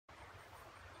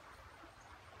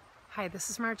Hi, this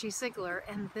is Margie Ziegler,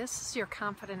 and this is your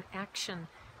Confident Action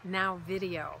Now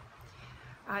video.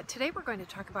 Today we're going to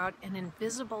talk about an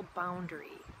invisible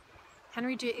boundary.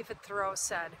 Henry David Thoreau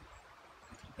said,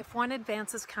 "If one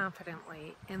advances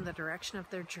confidently in the direction of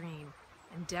their dream,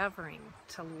 endeavoring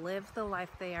to live the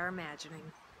life they are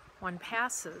imagining, one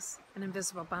passes an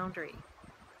invisible boundary."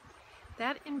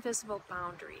 That invisible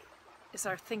boundary is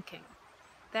our thinking.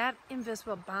 That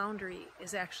invisible boundary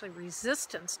is actually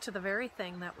resistance to the very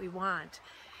thing that we want.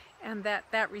 And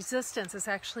that resistance is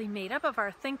actually made up of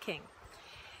our thinking.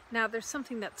 Now, there's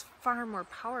something that's far more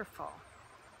powerful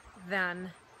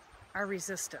than our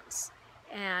resistance.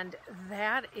 And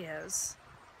that is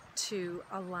to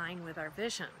align with our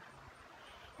vision.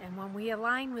 And when we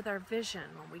align with our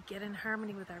vision, when we get in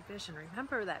harmony with our vision,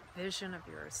 remember that vision of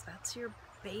yours, that's your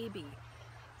baby.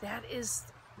 That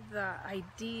is the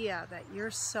idea that you're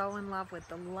so in love with,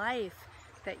 the life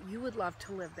that you would love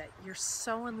to live, that you're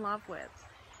so in love with.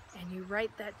 And you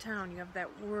write that down, you have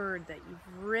that word that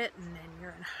you've written, and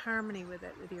you're in harmony with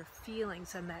it, with your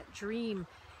feelings, and that dream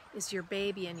is your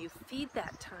baby, and you feed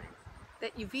that time,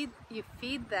 that you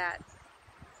feed that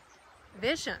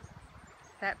vision,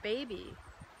 that baby,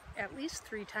 at least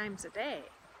 3 times a day.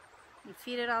 You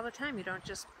feed it all the time. You don't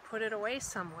just put it away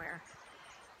somewhere.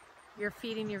 You're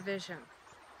feeding your vision.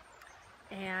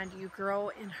 And you grow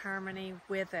in harmony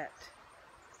with it.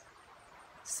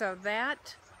 So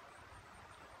that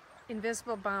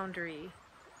invisible boundary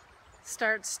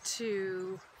starts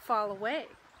to fall away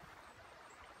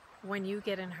when you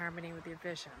get in harmony with your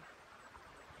vision.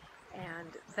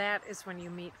 And that is when you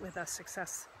meet with a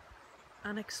success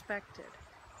unexpected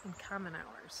in common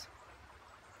hours.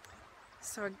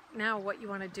 So now what you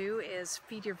want to do is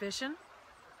feed your vision.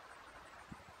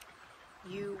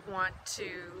 You want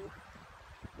to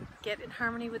get in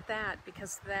harmony with that,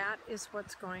 because that is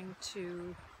what's going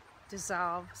to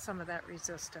dissolve some of that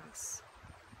resistance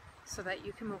so that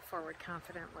you can move forward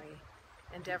confidently,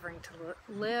 endeavoring to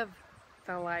live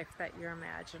the life that you're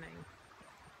imagining.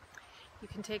 You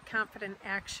can take confident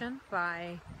action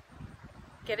by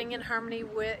getting in harmony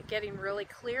with, getting really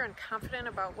clear and confident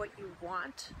about what you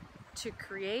want to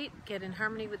create, get in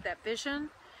harmony with that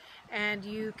vision, and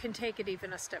you can take it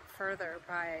even a step further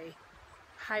by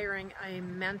hiring a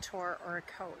mentor or a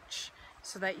coach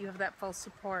so that you have that full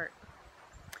support.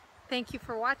 Thank you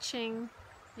for watching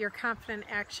your Confident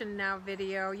Action Now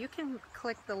video. You can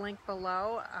click the link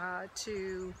below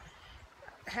to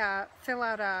fill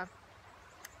out a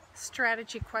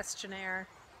strategy questionnaire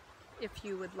if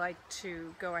you would like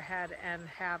to go ahead and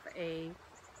have a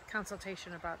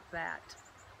consultation about that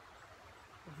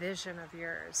vision of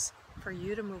yours, for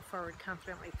you to move forward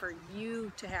confidently, for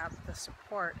you to have the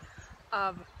support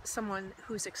of someone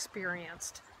who's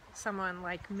experienced, someone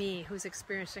like me who's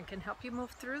experienced and can help you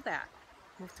move through that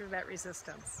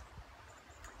resistance.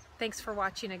 Thanks for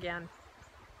watching again.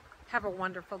 Have a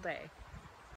wonderful day.